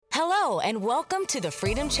Hello, and welcome to the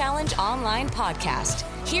Freedom Challenge online podcast.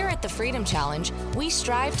 Here at the Freedom Challenge, we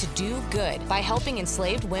strive to do good by helping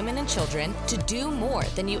enslaved women and children to do more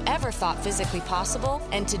than you ever thought physically possible,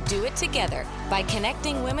 and to do it together by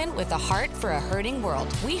connecting women with a heart for a hurting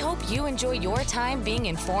world. We hope you enjoy your time being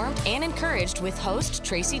informed and encouraged with host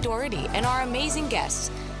Tracy Doherty and our amazing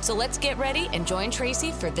guests. So let's get ready and join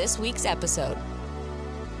Tracy for this week's episode.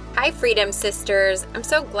 Hi, Freedom Sisters. I'm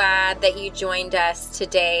so glad that you joined us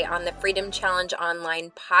today on the Freedom Challenge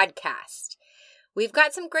online podcast. We've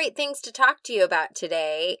got some great things to talk to you about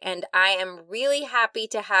today, and I am really happy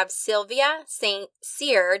to have Sylvia St.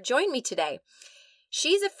 Cyr join me today.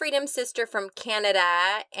 She's a Freedom Sister from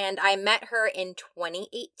Canada, and I met her in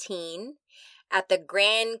 2018 at the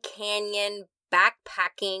Grand Canyon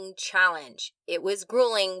Backpacking Challenge. It was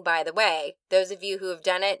grueling, by the way. Those of you who have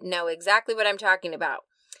done it know exactly what I'm talking about.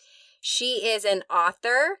 She is an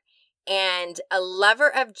author and a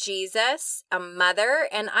lover of Jesus, a mother,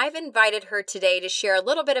 and I've invited her today to share a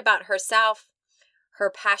little bit about herself, her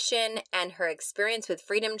passion, and her experience with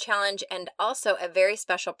Freedom Challenge, and also a very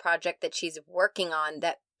special project that she's working on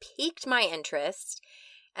that piqued my interest,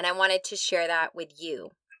 and I wanted to share that with you.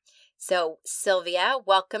 So, Sylvia,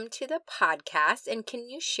 welcome to the podcast, and can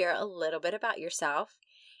you share a little bit about yourself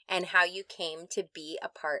and how you came to be a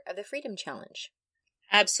part of the Freedom Challenge?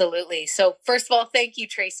 Absolutely. So first of all, thank you,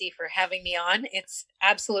 Tracy, for having me on. It's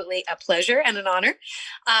absolutely a pleasure and an honor.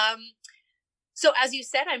 So as you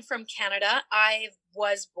said, I'm from Canada. I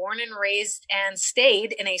was born and raised and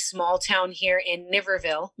stayed in a small town here in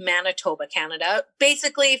Niverville, Manitoba, Canada.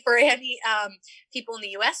 Basically, for any people in the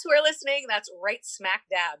U.S. who are listening, that's right smack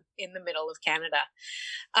dab in the middle of Canada.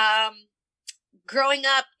 Growing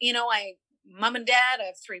up, mom and dad, I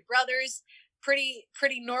have three brothers, pretty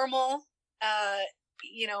normal,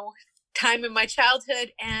 time in my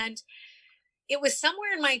childhood. And it was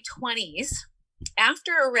somewhere in my 20s,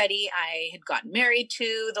 after already I had gotten married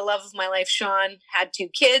to the love of my life, Sean, had two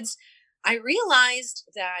kids, I realized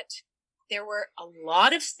that there were a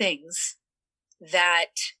lot of things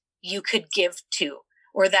that you could give to,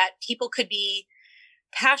 or that people could be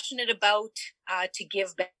passionate about to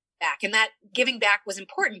give back. And that giving back was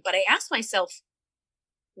important. But I asked myself,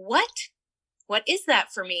 what is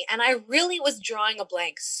that for me? And I really was drawing a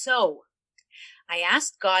blank. So I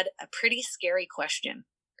asked God a pretty scary question.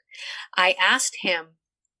 I asked him,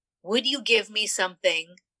 would you give me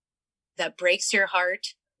something that breaks your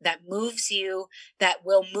heart, that moves you, that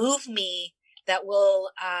will move me, that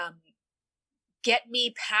will get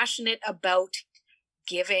me passionate about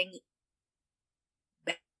giving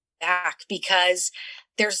back? Because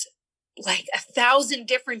there's like 1,000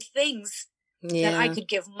 different things that I could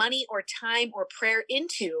give money or time or prayer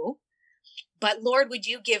into. But Lord, would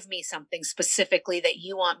you give me something specifically that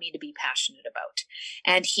you want me to be passionate about?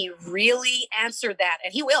 And he really answered that.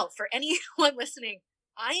 And he will. For anyone listening,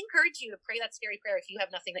 I encourage you to pray that scary prayer if you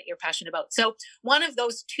have nothing that you're passionate about. So one of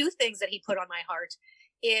those two things that he put on my heart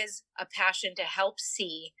is a passion to help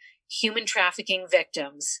see human trafficking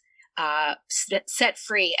victims set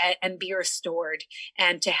free and be restored,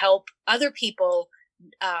 and to help other people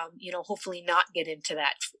hopefully not get into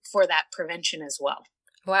that, for that prevention as well.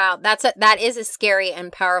 Wow, that is a scary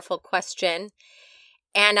and powerful question.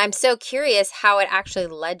 And I'm so curious how it actually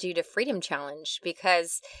led you to Freedom Challenge,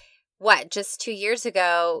 because just 2 years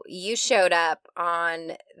ago, you showed up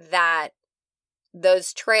on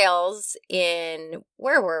those trails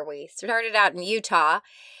where were we? Started out in Utah,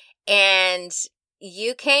 and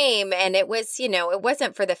you came, and it was, it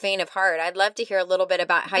wasn't for the faint of heart. I'd love to hear a little bit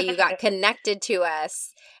about how you got connected to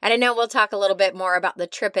us. And I know we'll talk a little bit more about the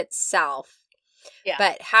trip itself. Yeah.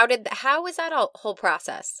 But how was that whole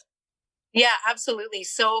process? Yeah, absolutely.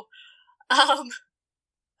 So,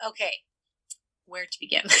 okay, where to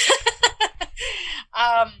begin?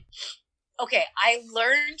 Okay, I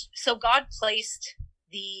learned, so God placed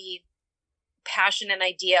the passion and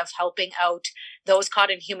idea of helping out those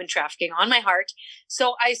caught in human trafficking on my heart.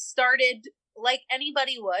 So I started, like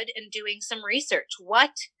anybody would, in doing some research.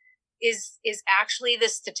 What is actually the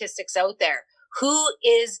statistics out there? Who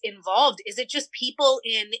is involved? Is it just people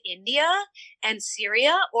in India and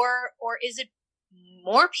Syria, or is it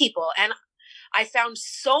more people? And I found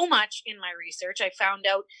so much in my research. I found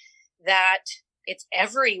out that it's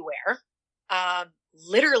everywhere.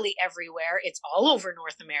 Literally everywhere. It's all over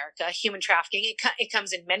North America. Human trafficking, it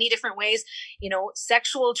comes in many different ways.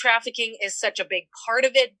 Sexual trafficking is such a big part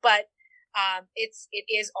of it, but it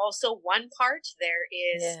is also one part. There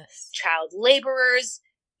is child laborers.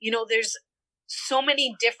 There's so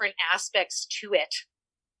many different aspects to it.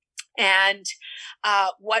 And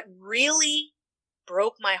what really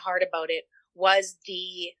broke my heart about it was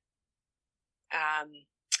the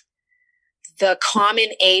the common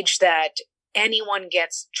age that anyone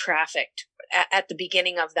gets trafficked at the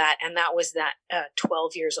beginning of that. And that was that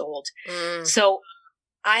 12 years old. So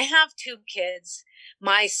I have two kids.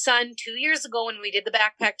 My son, 2 years ago when we did the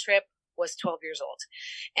backpack trip, was 12 years old.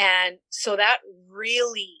 And so that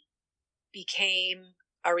really became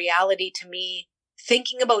a reality to me.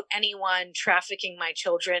 Thinking about anyone trafficking my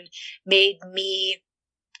children made me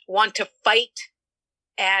want to fight,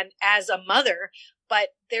 and as a mother, but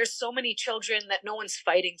there's so many children that no one's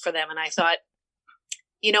fighting for them. And I thought,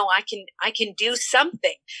 you know, I can do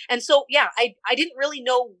something. And so, yeah, I didn't really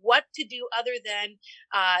know what to do other than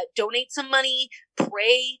donate some money,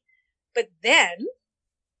 pray. But then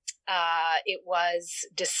it was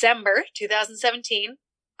December 2017.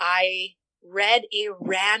 I read a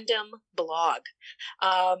random blog.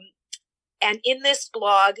 And in this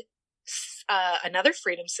blog, another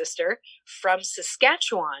Freedom Sister from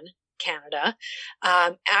Saskatchewan, Canada,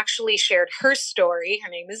 actually shared her story. Her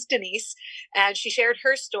name is Denise, and she shared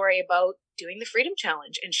her story about doing the Freedom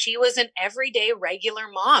Challenge. And she was an everyday regular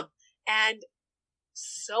mom, and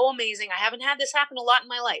so amazing. I haven't had this happen a lot in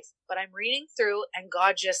my life, but I'm reading through and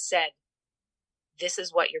God just said, this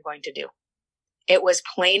is what you're going to do. It was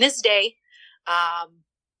plain as day.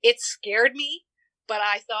 It scared me, but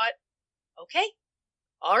I thought, okay,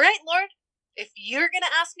 all right, Lord, if you're going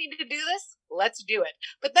to ask me to do this, let's do it.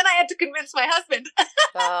 But then I had to convince my husband.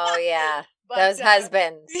 Oh, yeah. Those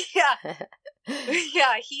husbands. Yeah.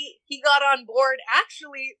 Yeah. He got on board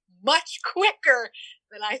actually much quicker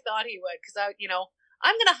than I thought he would. Because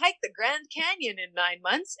I'm going to hike the Grand Canyon in 9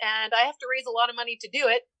 months and I have to raise a lot of money to do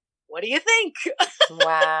it. What do you think?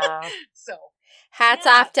 Wow. So hats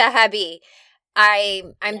off to hubby.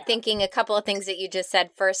 I'm thinking a couple of things that you just said.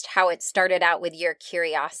 First, how it started out with your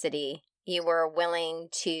curiosity. You were willing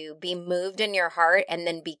to be moved in your heart and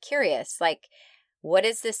then be curious. Like, what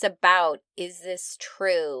is this about? Is this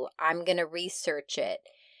true? I'm going to research it.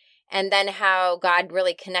 And then how God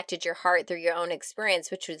really connected your heart through your own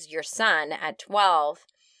experience, which was your son at 12.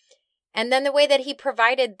 And then the way that he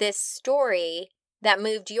provided this story that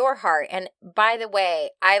moved your heart. And by the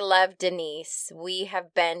way, I love Denise. We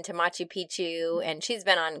have been to Machu Picchu and she's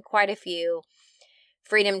been on quite a few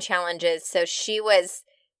Freedom Challenges. So she was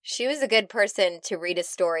a good person to read a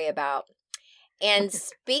story about. And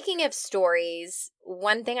speaking of stories,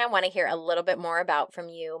 one thing I want to hear a little bit more about from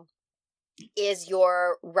you is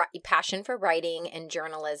your passion for writing and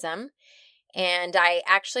journalism. And I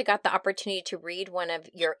actually got the opportunity to read one of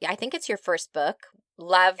I think it's your first book,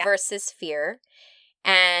 Love versus Fear,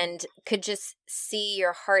 and could just see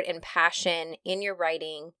your heart and passion in your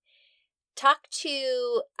writing. Talk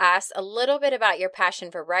to us a little bit about your passion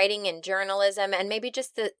for writing and journalism and maybe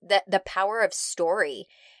just the power of story.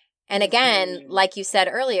 And again, like you said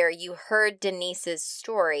earlier, you heard Denise's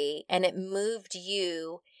story and it moved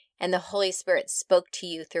you and the Holy Spirit spoke to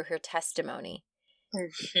you through her testimony.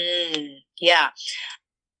 Mm-hmm. Yeah.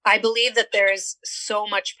 I believe that there is so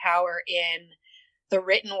much power in the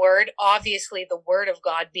written word, obviously the word of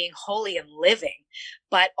God being holy and living,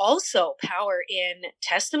 but also power in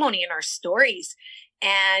testimony in our stories.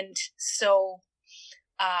 And so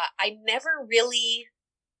I never really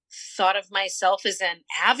thought of myself as an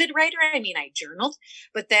avid writer. I mean, I journaled,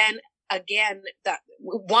 but then again, that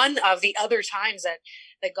one of the other times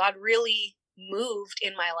that God really moved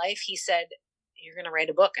in my life, he said, you're going to write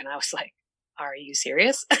a book. And I was like, are you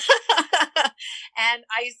serious? And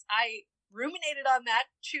I ruminated on that,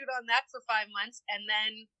 chewed on that for 5 months. And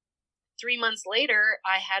then 3 months later,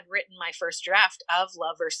 I had written my first draft of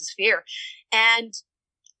Love versus Fear. And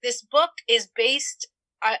this book is based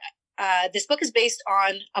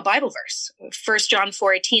on a Bible verse, 1 John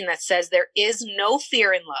 4:18, that says, there is no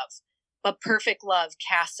fear in love, but perfect love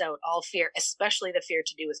casts out all fear, especially the fear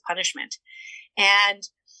to do with punishment. And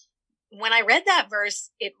when I read that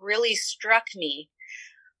verse, it really struck me.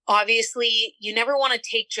 Obviously, you never want to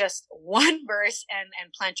take just one verse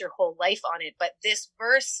and plant your whole life on it. But this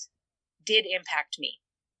verse did impact me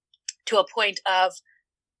to a point of,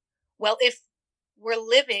 well, if we're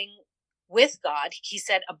living with God, he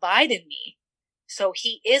said, abide in me. So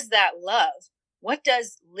he is that love. What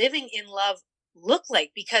does living in love look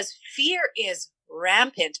like? Because fear is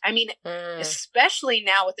rampant. I mean, especially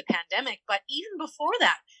now with the pandemic, but even before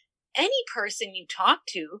that, any person you talk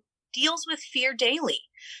to deals with fear daily.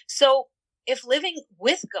 So if living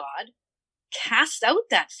with God casts out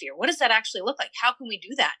that fear, what does that actually look like? How can we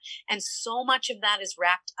do that? And so much of that is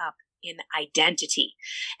wrapped up in identity.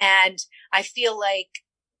 And I feel like,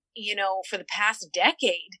 for the past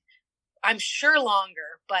decade, I'm sure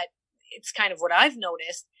longer, but it's kind of what I've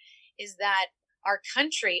noticed is that our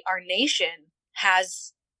country, our nation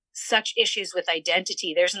has such issues with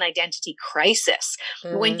identity. There's an identity crisis.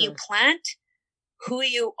 When you plant who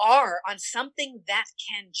you are on something that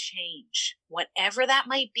can change, whatever that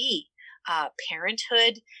might be,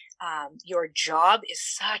 parenthood, your job is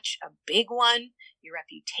such a big one, your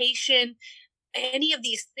reputation, any of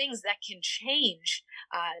these things that can change,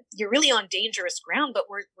 you're really on dangerous ground, but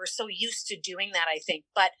we're so used to doing that, I think.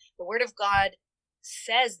 But the Word of God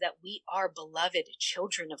says that we are beloved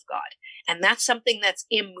children of God. And that's something that's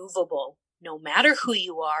immovable, no matter who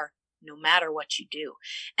you are, no matter what you do.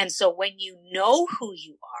 And so when you know who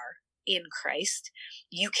you are in Christ,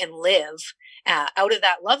 you can live out of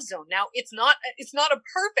that love zone. Now, it's not a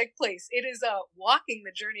perfect place. It is walking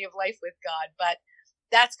the journey of life with God, but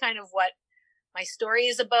that's kind of what my story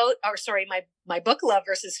is about, my book, Love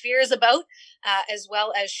versus Fear, is about, as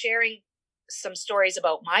well as sharing some stories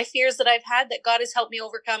about my fears that I've had that God has helped me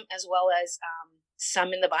overcome, as well as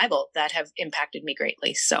some in the Bible that have impacted me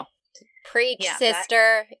greatly. So, preach,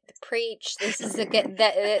 sister, preach. This is a good.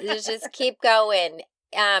 Just keep going.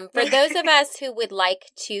 For those of us who would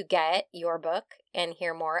like to get your book and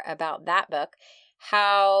hear more about that book,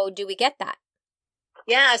 how do we get that?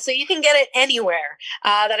 Yeah, so you can get it anywhere.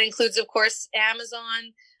 That includes, of course,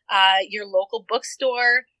 Amazon, your local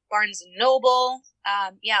bookstore, Barnes & Noble.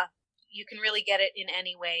 You can really get it in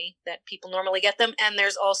any way that people normally get them. And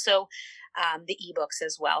there's also the ebooks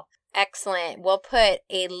as well. Excellent. We'll put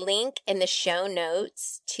a link in the show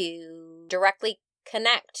notes to directly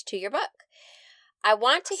connect to your book. I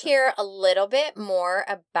want to hear a little bit more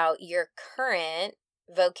about your current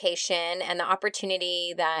vocation and the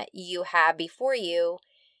opportunity that you have before you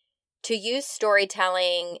to use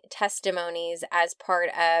storytelling testimonies as part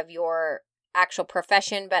of your actual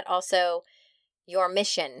profession, but also your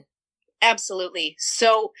mission. Absolutely.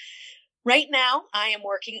 So right now I am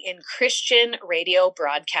working in Christian radio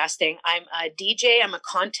broadcasting. I'm a DJ. I'm a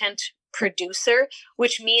content producer,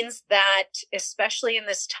 which means that especially in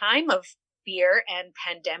this time of fear and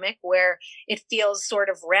pandemic, where it feels sort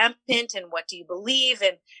of rampant, and what do you believe,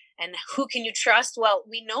 and who can you trust? Well,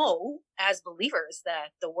 we know as believers that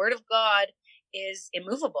the Word of God is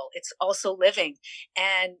immovable. It's also living.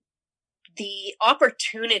 And the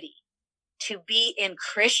opportunity to be in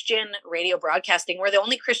Christian radio broadcasting, we're the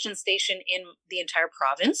only Christian station in the entire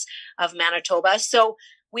province of Manitoba. So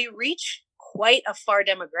we reach quite a far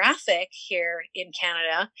demographic here in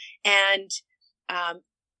Canada. And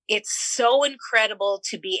it's so incredible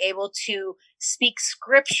to be able to speak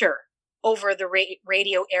scripture over the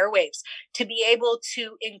radio airwaves, to be able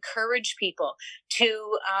to encourage people,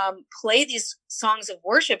 to play these songs of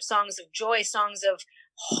worship, songs of joy, songs of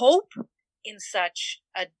hope in such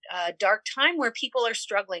a dark time where people are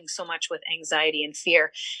struggling so much with anxiety and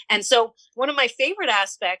fear. And so one of my favorite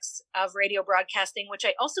aspects of radio broadcasting, which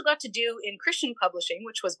I also got to do in Christian publishing,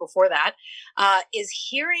 which was before that, is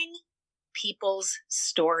hearing people's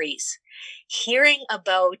stories, hearing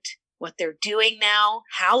about what they're doing now,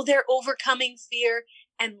 how they're overcoming fear,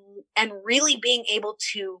 and really being able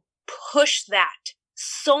to push that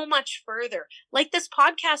so much further, like this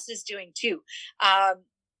podcast is doing too.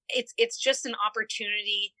 It's just an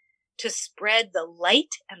opportunity to spread the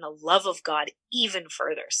light and the love of God even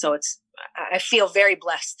further. So I feel very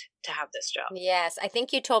blessed to have this job. Yes, I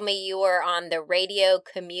think you told me you were on the radio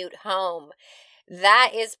commute home.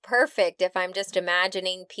 That is perfect if I'm just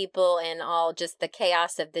imagining people in all just the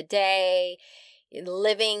chaos of the day,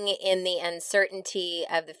 living in the uncertainty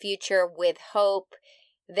of the future with hope.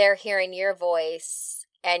 They're hearing your voice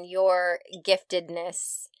and your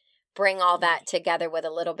giftedness bring all that together with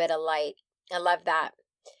a little bit of light. I love that.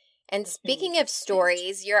 And speaking of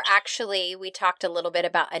stories, we talked a little bit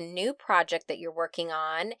about a new project that you're working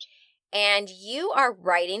on, and you are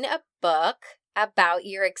writing a book about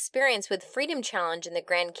your experience with Freedom Challenge in the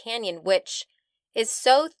Grand Canyon, which is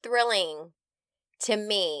so thrilling to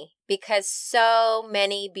me because so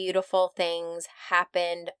many beautiful things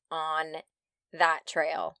happened on that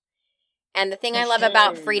trail. And the thing I love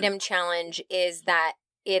about Freedom Challenge is that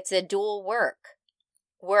it's a dual work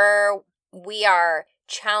where we are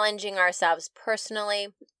challenging ourselves personally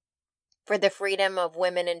for the freedom of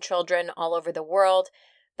women and children all over the world,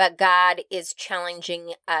 but God is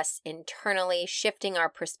challenging us internally, shifting our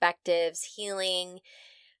perspectives, healing,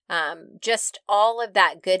 just all of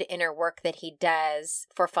that good inner work that He does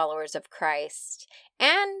for followers of Christ.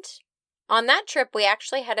 And on that trip, we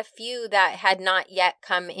actually had a few that had not yet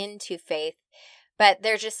come into faith, but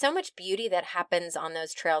there's just so much beauty that happens on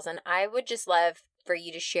those trails. And I would just love for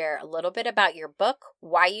you to share a little bit about your book,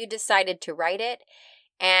 why you decided to write it,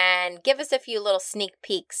 and give us a few little sneak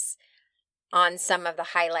peeks on some of the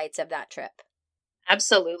highlights of that trip.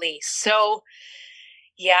 Absolutely. So,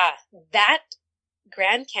 yeah, that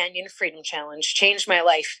Grand Canyon Freedom Challenge changed my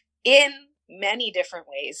life in many different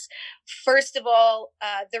ways. First of all,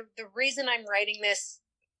 the reason I'm writing this,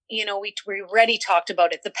 we already talked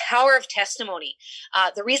about it, the power of testimony.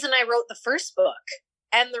 The reason I wrote the first book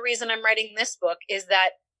and the reason I'm writing this book is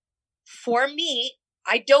that for me,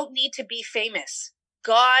 I don't need to be famous.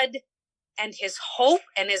 God and his hope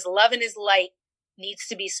and his love and his light needs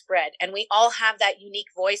to be spread. And we all have that unique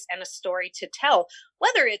voice and a story to tell,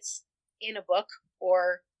 whether it's in a book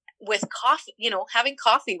or with coffee, having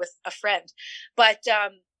coffee with a friend. But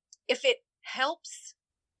if it helps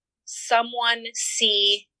someone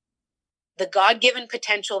see the God-given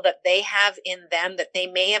potential that they have in them that they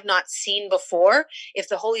may have not seen before, if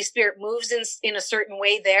the Holy Spirit moves in a certain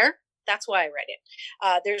way there, that's why I read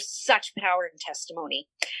it. There's such power in testimony.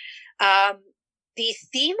 The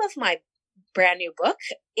theme of my brand new book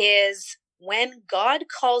is when God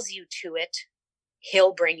calls you to it,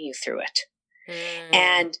 he'll bring you through it.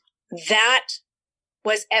 And that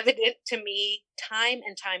was evident to me time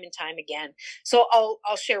and time and time again. So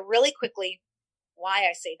I'll share really quickly why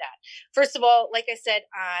I say that. First of all, like I said,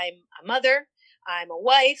 I'm a mother. I'm a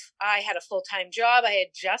wife. I had a full-time job. I had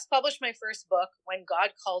just published my first book when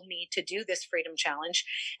God called me to do this Freedom Challenge.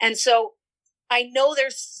 And so I know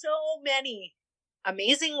there's so many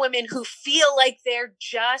amazing women who feel like they're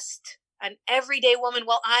just an everyday woman.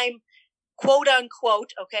 Well, I'm quote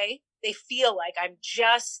unquote, okay? They feel like I'm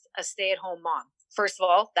just a stay-at-home mom. First of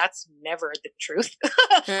all, that's never the truth.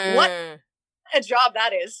 What a job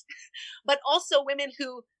that is. But also women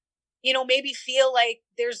who, maybe feel like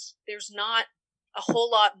there's not a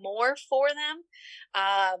whole lot more for them.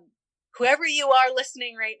 Whoever you are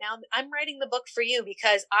listening right now, I'm writing the book for you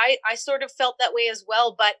because I sort of felt that way as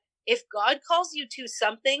well. But if God calls you to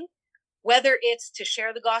something, whether it's to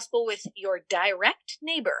share the gospel with your direct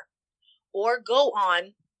neighbor or go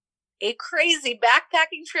on a crazy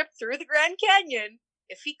backpacking trip through the Grand Canyon,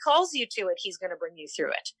 if he calls you to it, he's going to bring you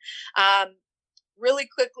through it. Really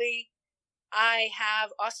quickly, I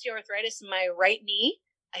have osteoarthritis in my right knee.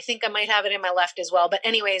 I think I might have it in my left as well. But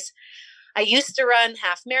anyways, I used to run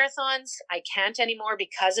half marathons. I can't anymore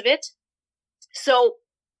because of it. So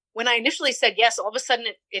when I initially said yes, all of a sudden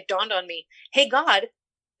it dawned on me, hey, God,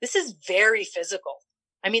 this is very physical.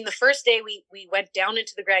 I mean, the first day we went down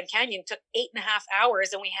into the Grand Canyon, took 8.5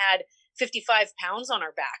 hours, and we had 55 pounds on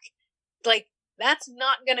our back. Like, that's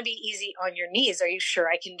not going to be easy on your knees. Are you sure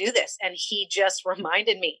I can do this? And he just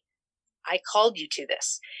reminded me, I called you to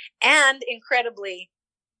this. And incredibly,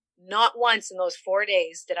 not once in those 4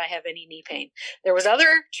 days did I have any knee pain. There was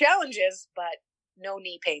other challenges, but no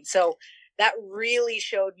knee pain. So that really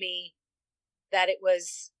showed me that it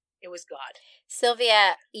was God.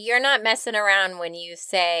 Sylvia, you're not messing around when you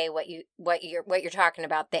say what you're talking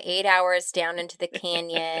about. The 8 hours down into the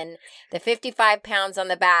canyon, the 55 pounds on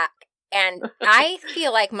the back. And I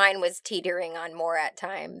feel like mine was teetering on more at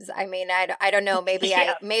times. I mean, I don't know. Maybe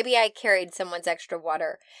I carried someone's extra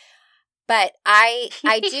water. But I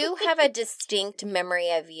do have a distinct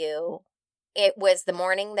memory of you. It was the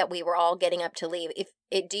morning that we were all getting up to leave.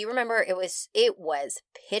 Do you remember? It was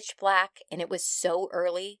pitch black and it was so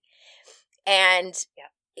early. And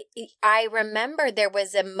I remember there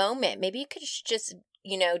was a moment, maybe you could just,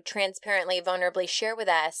 transparently, vulnerably share with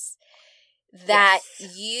us that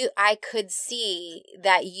I could see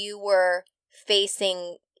that you were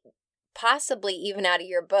facing, possibly even out of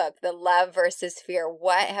your book, the love versus fear.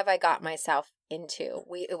 What have I got myself into?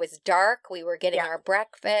 It was dark. We were getting our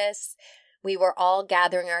breakfast. We were all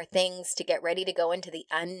gathering our things to get ready to go into the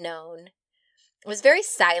unknown. It was very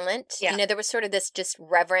silent. Yeah. There was sort of this just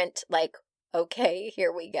reverent, like, okay,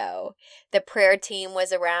 here we go. The prayer team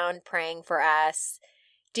was around praying for us.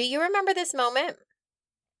 Do you remember this moment?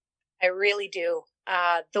 I really do.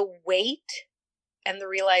 The weight and the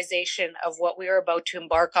realization of what we were about to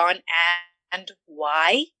embark on and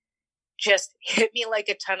why just hit me like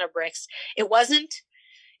a ton of bricks. It wasn't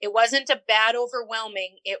a bad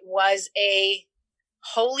overwhelming. It was a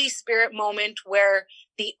Holy Spirit moment where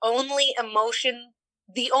the only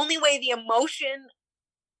way the emotion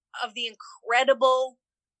of the incredible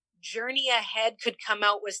journey ahead could come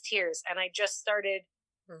out was tears. And I just started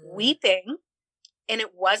weeping. And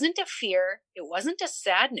it wasn't a fear. It wasn't a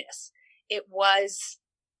sadness. It was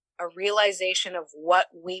a realization of what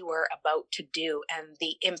we were about to do and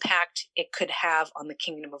the impact it could have on the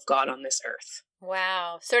kingdom of God on this earth.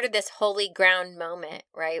 Wow. Sort of this holy ground moment,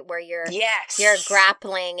 right? Where you're Yes. You're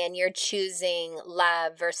grappling and you're choosing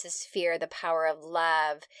love versus fear, the power of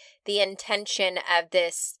love, the intention of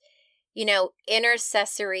this,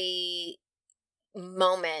 intercessory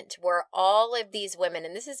moment where all of these women,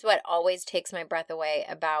 and this is what always takes my breath away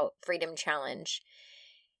about Freedom Challenge.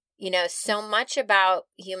 So much about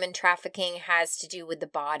human trafficking has to do with the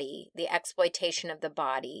body, the exploitation of the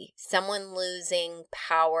body, someone losing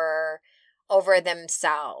power over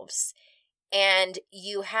themselves. And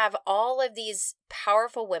you have all of these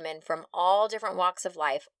powerful women from all different walks of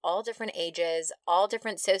life, all different ages, all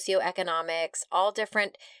different socioeconomics, all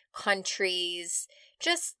different countries,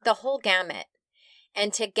 just the whole gamut.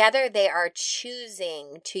 And together they are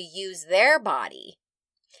choosing to use their body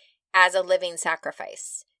as a living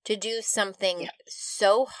sacrifice, to do something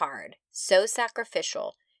so hard, so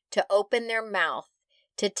sacrificial, to open their mouth,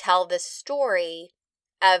 to tell the story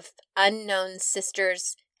of unknown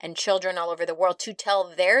sisters and children all over the world, to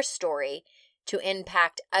tell their story, to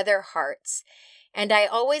impact other hearts. And I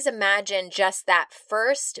always imagine just that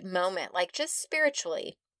first moment, like just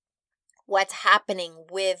spiritually, what's happening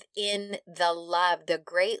within the love, the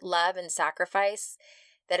great love and sacrifice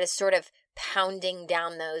that is sort of pounding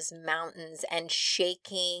down those mountains and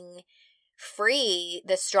shaking free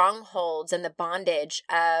the strongholds and the bondage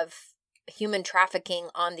of human trafficking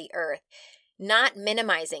on the earth. Not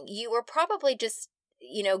minimizing. You were probably just,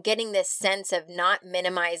 getting this sense of not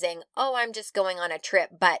minimizing, oh, I'm just going on a trip,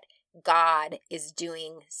 but God is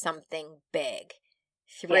doing something big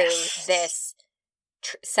through this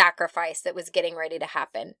sacrifice that was getting ready to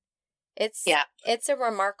happen. It's a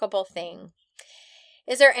remarkable thing.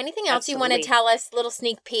 Is there anything else you want to tell us? Little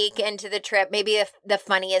sneak peek into the trip, maybe the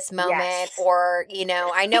funniest moment, or I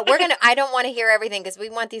know I don't want to hear everything because we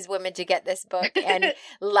want these women to get this book and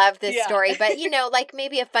love this story. But like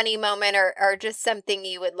maybe a funny moment or just something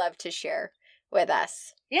you would love to share with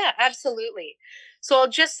us. Yeah, absolutely. So I'll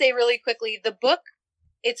just say really quickly, the book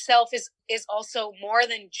itself is also more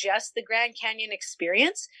than just the Grand Canyon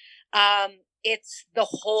experience. It's the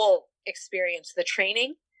whole experience, the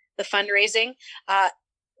training, the fundraising,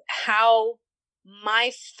 how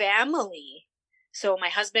my family, so my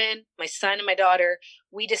husband, my son, and my daughter,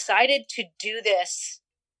 we decided to do this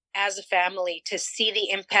as a family to see the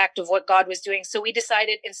impact of what God was doing. So we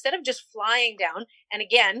decided, instead of just flying down, and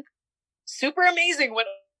again, super amazing what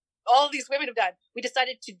all of these women have done, we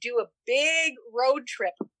decided to do a big road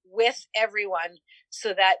trip with everyone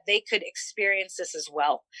so that they could experience this as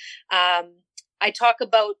well. I talk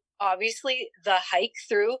about, obviously, the hike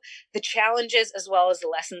through, the challenges, as well as the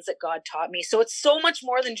lessons that God taught me. So it's so much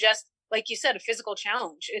more than just, like you said, a physical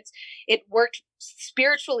challenge. It worked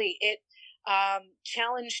spiritually. It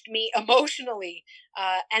challenged me emotionally.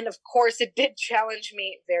 And of course, it did challenge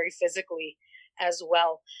me very physically as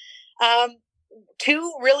well.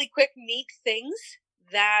 Two really quick, neat things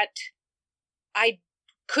that I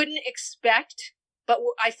couldn't expect, but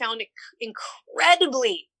I found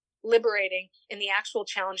incredibly liberating in the actual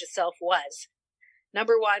challenge itself was,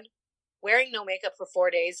 number one, wearing no makeup for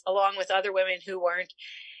 4 days, along with other women who weren't,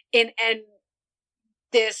 and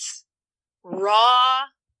this raw,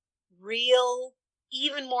 real,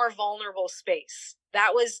 even more vulnerable space.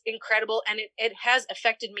 That was incredible, and it has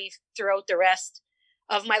affected me throughout the rest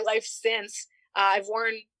of my life since. I've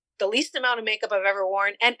worn the least amount of makeup I've ever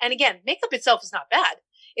worn, and again, makeup itself is not bad.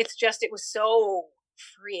 It's just, it was so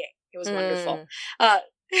freeing. It was wonderful.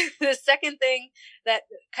 The second thing that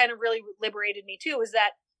kind of really liberated me too was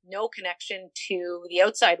that no connection to the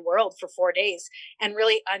outside world for 4 days, and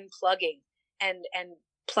really unplugging and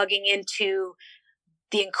plugging into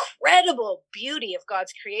the incredible beauty of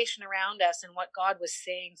God's creation around us and what God was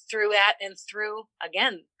saying through that, and through,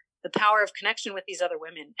 again, the power of connection with these other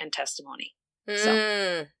women and testimony.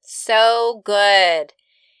 So good.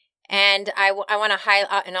 And I want to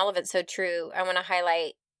highlight, and all of it's so true, I want to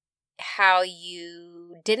highlight how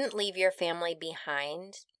you didn't leave your family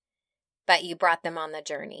behind, but you brought them on the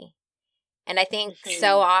journey. And I think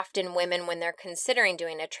so often women, when they're considering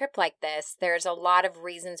doing a trip like this, there's a lot of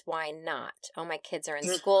reasons why not. Oh, my kids are in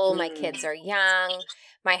school, my kids are young,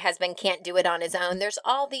 my husband can't do it on his own. There's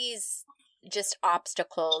all these just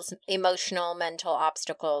obstacles, emotional, mental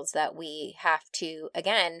obstacles that we have to,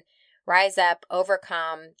 again, rise up,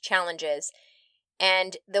 overcome, challenges.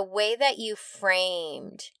 And the way that you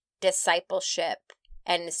framed discipleship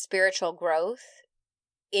and spiritual growth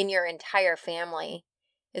in your entire family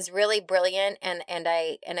is really brilliant, and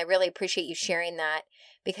I really appreciate you sharing that,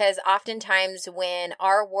 because oftentimes when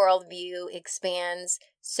our worldview expands,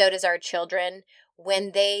 so does our children.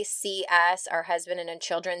 When they see us, our husband and our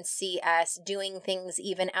children see us doing things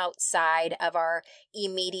even outside of our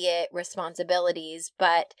immediate responsibilities,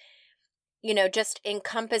 but just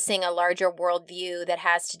encompassing a larger worldview that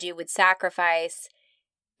has to do with sacrifice,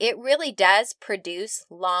 it really does produce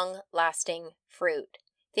long-lasting fruit.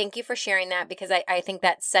 Thank you for sharing that, because I think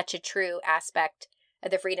that's such a true aspect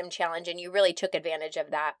of the Freedom Challenge, and you really took advantage of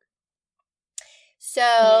that.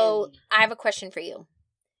 So I have a question for you.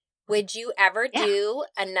 Would you ever do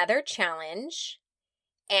another challenge?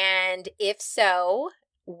 And if so,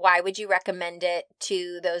 why would you recommend it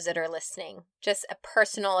to those that are listening? Just a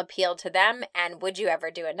personal appeal to them. And would you ever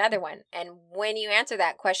do another one? And when you answer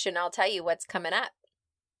that question, I'll tell you what's coming up.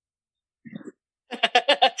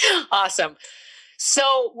 Awesome.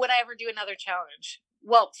 So would I ever do another challenge?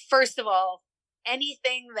 Well, first of all,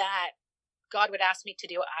 anything that God would ask me to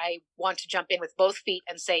do, I want to jump in with both feet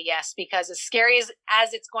and say yes, because as scary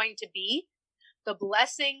as it's going to be, the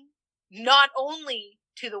blessing, not only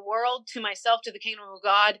to the world, to myself, to the kingdom of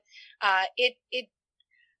God, it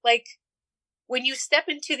like when you step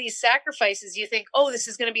into these sacrifices, you think, oh, this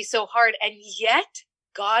is going to be so hard. And yet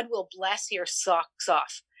God will bless your socks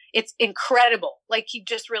off. It's incredible. Like he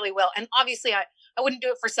just really will. And obviously I wouldn't do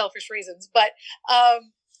it for selfish reasons, but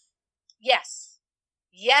yes,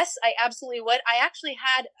 I absolutely would. I actually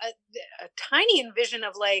had a tiny envision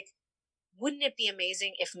of like, wouldn't it be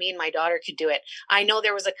amazing if me and my daughter could do it? I know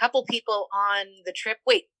there was a couple people on the trip.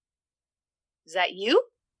 Wait, is that you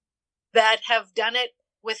that have done it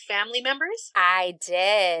with family members? I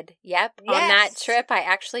did. Yep. Yes. On that trip, I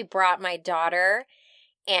actually brought my daughter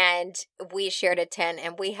and we shared a tent,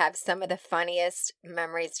 and we have some of the funniest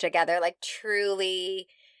memories together, like truly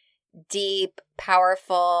deep,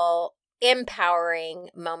 powerful, empowering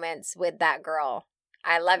moments with that girl.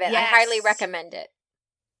 I love it. Yes. I highly recommend it.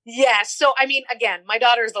 Yeah. So, I mean, again, my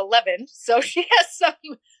daughter's 11, so she has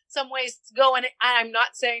some ways to go. And I'm not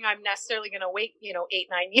saying I'm necessarily going to wait, 8-9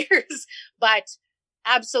 years, but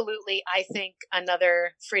absolutely, I think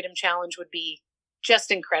another Freedom Challenge would be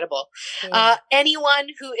just incredible. Anyone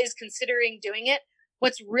who is considering doing it,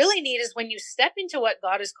 what's really neat is when you step into what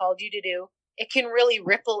God has called you to do, it can really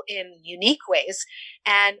ripple in unique ways.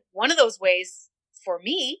 And one of those ways for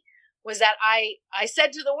me was that I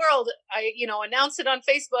said to the world, I announced it on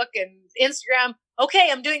Facebook and Instagram, okay,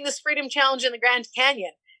 I'm doing this Freedom Challenge in the Grand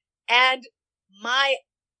Canyon. And my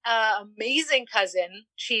amazing cousin,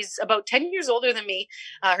 she's about 10 years older than me.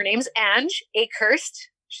 Her name's Ange Akehurst.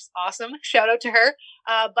 She's awesome. Shout out to her.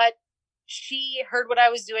 But she heard what I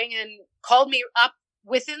was doing and called me up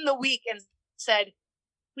within the week and said,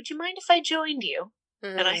 would you mind if I joined you?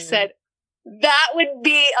 And I said, that would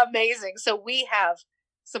be amazing. So we have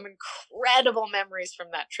some incredible memories from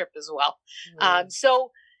that trip as well.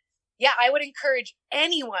 So yeah, I would encourage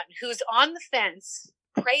anyone who's on the fence,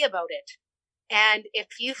 pray about it. And if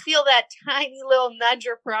you feel that tiny little nudge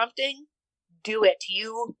or prompting, do it.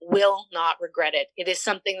 You will not regret it. It is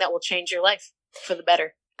something that will change your life for the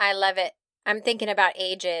better. I love it. I'm thinking about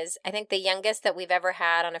ages. I think the youngest that we've ever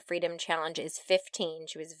had on a Freedom Challenge is 15.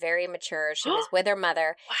 She was very mature. She was with her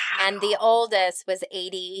mother. Wow. And the oldest was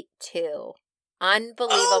 82. Unbelievable.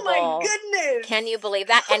 Oh my goodness. Can you believe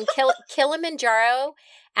that? And Kilimanjaro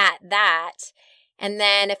at that. And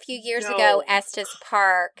then a few years ago, Estes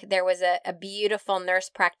Park, there was a beautiful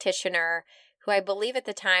nurse practitioner who I believe at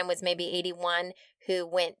the time was maybe 81, who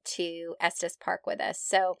went to Estes Park with us.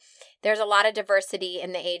 So there's a lot of diversity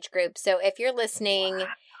in the age group. So if you're listening,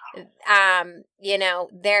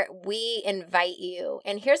 we invite you.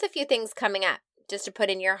 And here's a few things coming up just to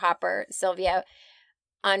put in your hopper, Sylvia.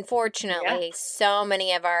 Unfortunately, so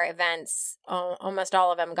many of our events, almost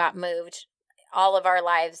all of them got moved. All of our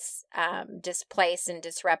lives displaced and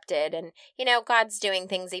disrupted. And, God's doing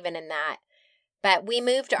things even in that. But we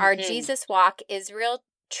moved our Jesus Walk Israel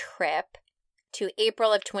trip to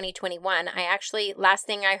April of 2021. Last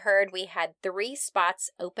thing I heard, we had 3 spots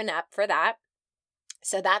open up for that.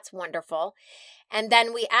 So that's wonderful. And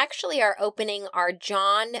then we actually are opening our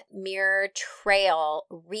John Muir Trail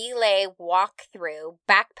relay walkthrough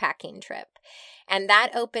backpacking trip. And that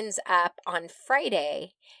opens up on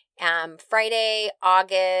Friday,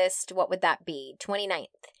 August, what would that be? 29th.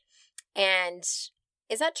 And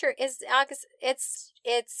is that true? Is August?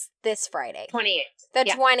 It's this Friday. 28th. The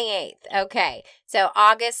 28th. Okay. So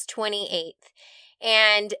August 28th.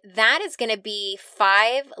 And that is going to be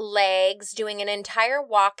 5 legs doing an entire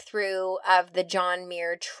walkthrough of the John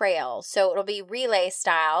Muir Trail. So it'll be relay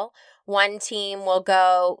style. One team will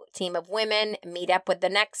go, team of women, meet up with the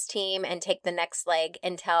next team and take the next leg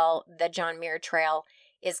until the John Muir Trail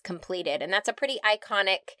is completed. And that's a pretty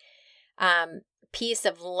iconic piece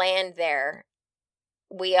of land there.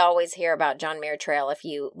 We always hear about John Muir Trail if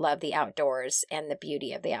you love the outdoors and the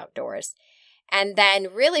beauty of the outdoors. And then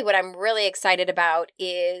really what I'm really excited about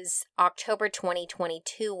is October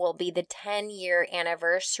 2022 will be the 10-year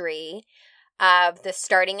anniversary of the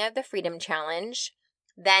starting of the Freedom Challenge,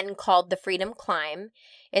 then called the Freedom Climb.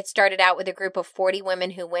 It started out with a group of 40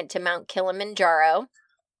 women who went to Mount Kilimanjaro.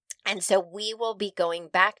 And so we will be going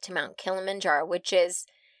back to Mount Kilimanjaro, which is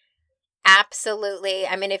absolutely,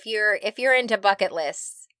 I mean, if you're into bucket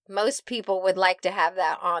lists, most people would like to have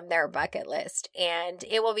that on their bucket list. And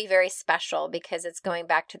it will be very special because it's going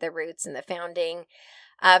back to the roots and the founding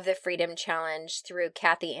of the Freedom Challenge through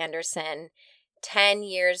Kathy Anderson 10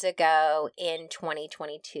 years ago in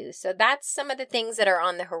 2022. So that's some of the things that are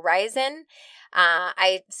on the horizon.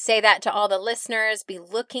 I say that to all the listeners, be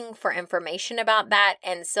looking for information about that.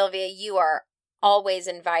 And Sylvia, you are always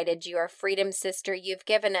invited. You are Freedom Sister. You've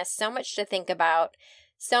given us so much to think about,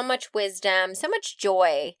 so much wisdom, so much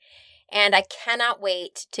joy. And I cannot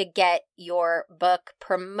wait to get your book,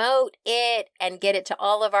 promote it, and get it to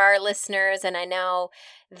all of our listeners. And I know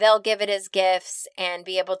they'll give it as gifts and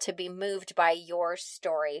be able to be moved by your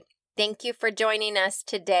story. Thank you for joining us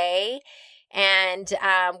today. And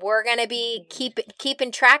we're going to be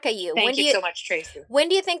keeping track of you. Thank you so much, Tracy. When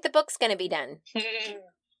do you think the book's going to be done?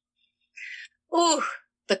 Ooh,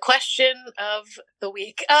 the question of the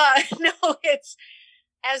week. No, it's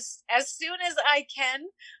as soon as I can.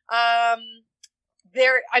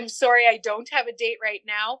 I'm sorry, I don't have a date right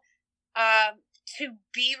now. To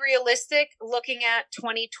be realistic, looking at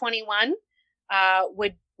 2021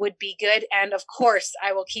 would be good. And of course,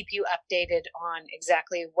 I will keep you updated on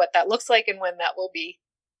exactly what that looks like and when that will be.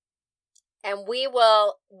 And we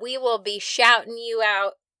will be shouting you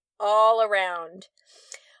out all around.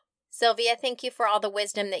 Sylvia, thank you for all the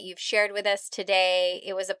wisdom that you've shared with us today.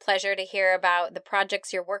 It was a pleasure to hear about the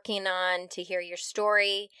projects you're working on, to hear your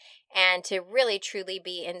story, and to really truly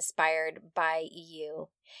be inspired by you.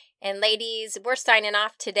 And ladies, we're signing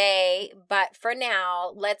off today, but for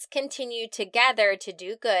now, let's continue together to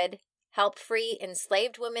do good, help free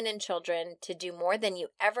enslaved women and children, to do more than you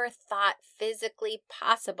ever thought physically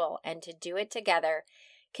possible, and to do it together.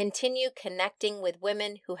 Continue connecting with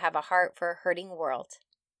women who have a heart for a hurting world.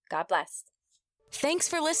 God bless. Thanks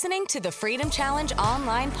for listening to the Freedom Challenge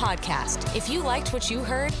online podcast. If you liked what you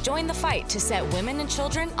heard, join the fight to set women and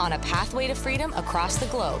children on a pathway to freedom across the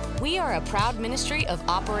globe. We are a proud ministry of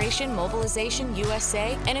Operation Mobilization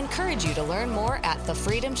USA and encourage you to learn more at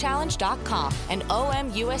thefreedomchallenge.com and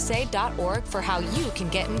omusa.org for how you can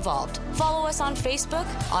get involved. Follow us on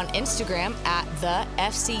Facebook, on Instagram at the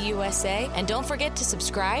FCUSA, and don't forget to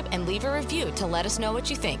subscribe and leave a review to let us know what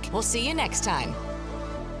you think. We'll see you next time.